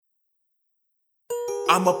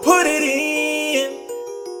I'ma put it in,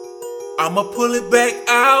 I'ma pull it back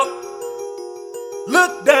out.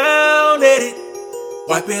 Look down at it,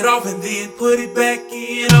 wipe it off and then put it back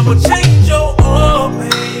in. I'ma change your oil,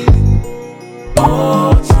 baby.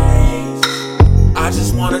 Oil change. I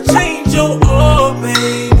just wanna change your oil,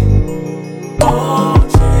 baby. Oil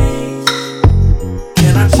change.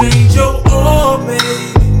 Can I change your oil,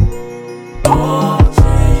 baby? Oil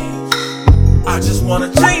change. I just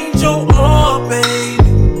wanna change your oil, baby.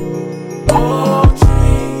 Oil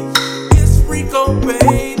change. It's Rico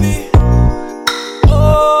Baby.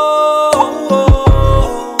 Oh,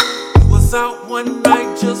 you was out one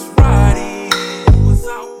night just riding. You was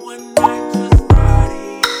out one night just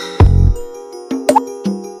riding.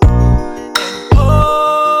 And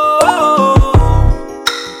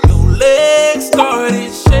your legs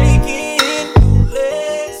started shaking. Your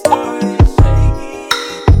legs started shaking.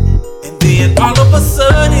 And then all of a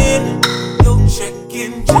sudden, your check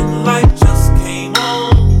engine light just came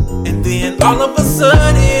on. And then all of a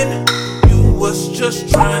sudden, you was just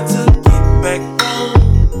trying to get back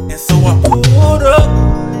home. And so I pulled up,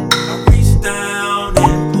 I reached down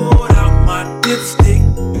and pulled out my dipstick.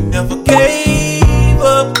 You never gave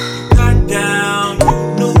up, you got down, you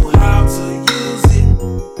knew how to use it.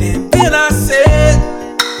 And then I said,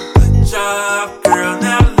 good job, girl,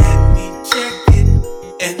 now let me check it.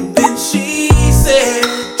 And then she said,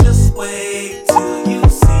 just wait till you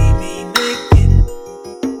see me naked.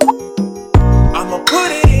 I'ma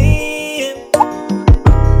put it in,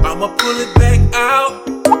 I'ma pull it back out.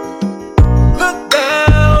 Look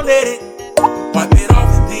down at it, wipe it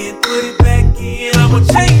off and then put it back in. I'ma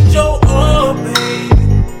change your oil, baby.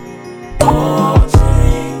 Oil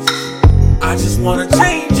change. I just wanna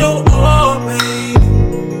change your oil, baby.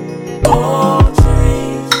 Oil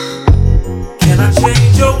change. Can I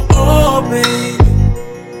change your oil, baby?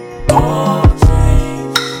 Oil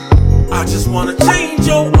change. I just wanna change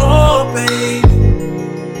your oil, baby.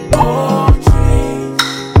 Oil change.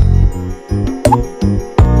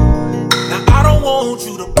 Now I don't want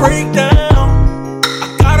you to break down.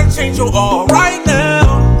 I gotta change your oil right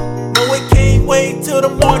now. No, it can't wait till the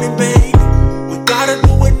morning, baby. We gotta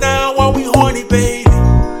do it now while we horny, baby.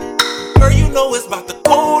 Girl, you know it's about to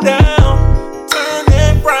go down. Turn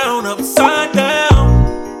that frown upside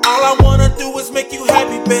down. All I wanna do is make you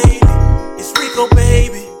happy, baby. It's Rico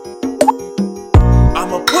Baby.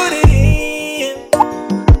 I'ma put it in,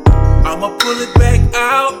 I'ma pull it back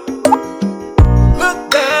out. Look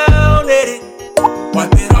down at it,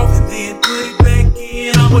 wipe it off and then put it back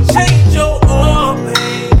in. I'ma change your oil,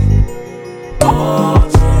 baby. Oil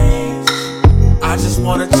change. I just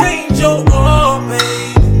wanna change your oil,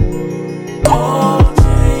 baby. Oil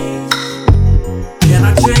change. Can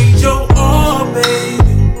I change your oil,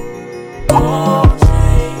 baby? Oil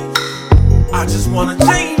change. I just wanna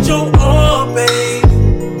change your oil, baby.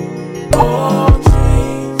 Oil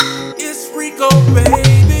change. It's Rico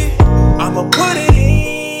Baby. I'ma put it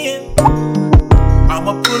in,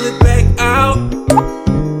 I'ma pull it back out.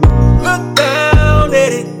 Look down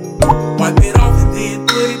at it, wipe it off and then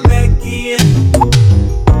put it back in.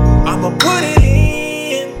 I'ma put it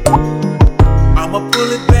in, I'ma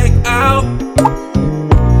pull it back out.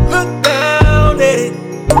 Look down at it,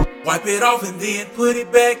 wipe it off and then put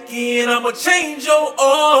it back in. I'ma change your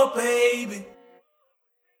oil, baby.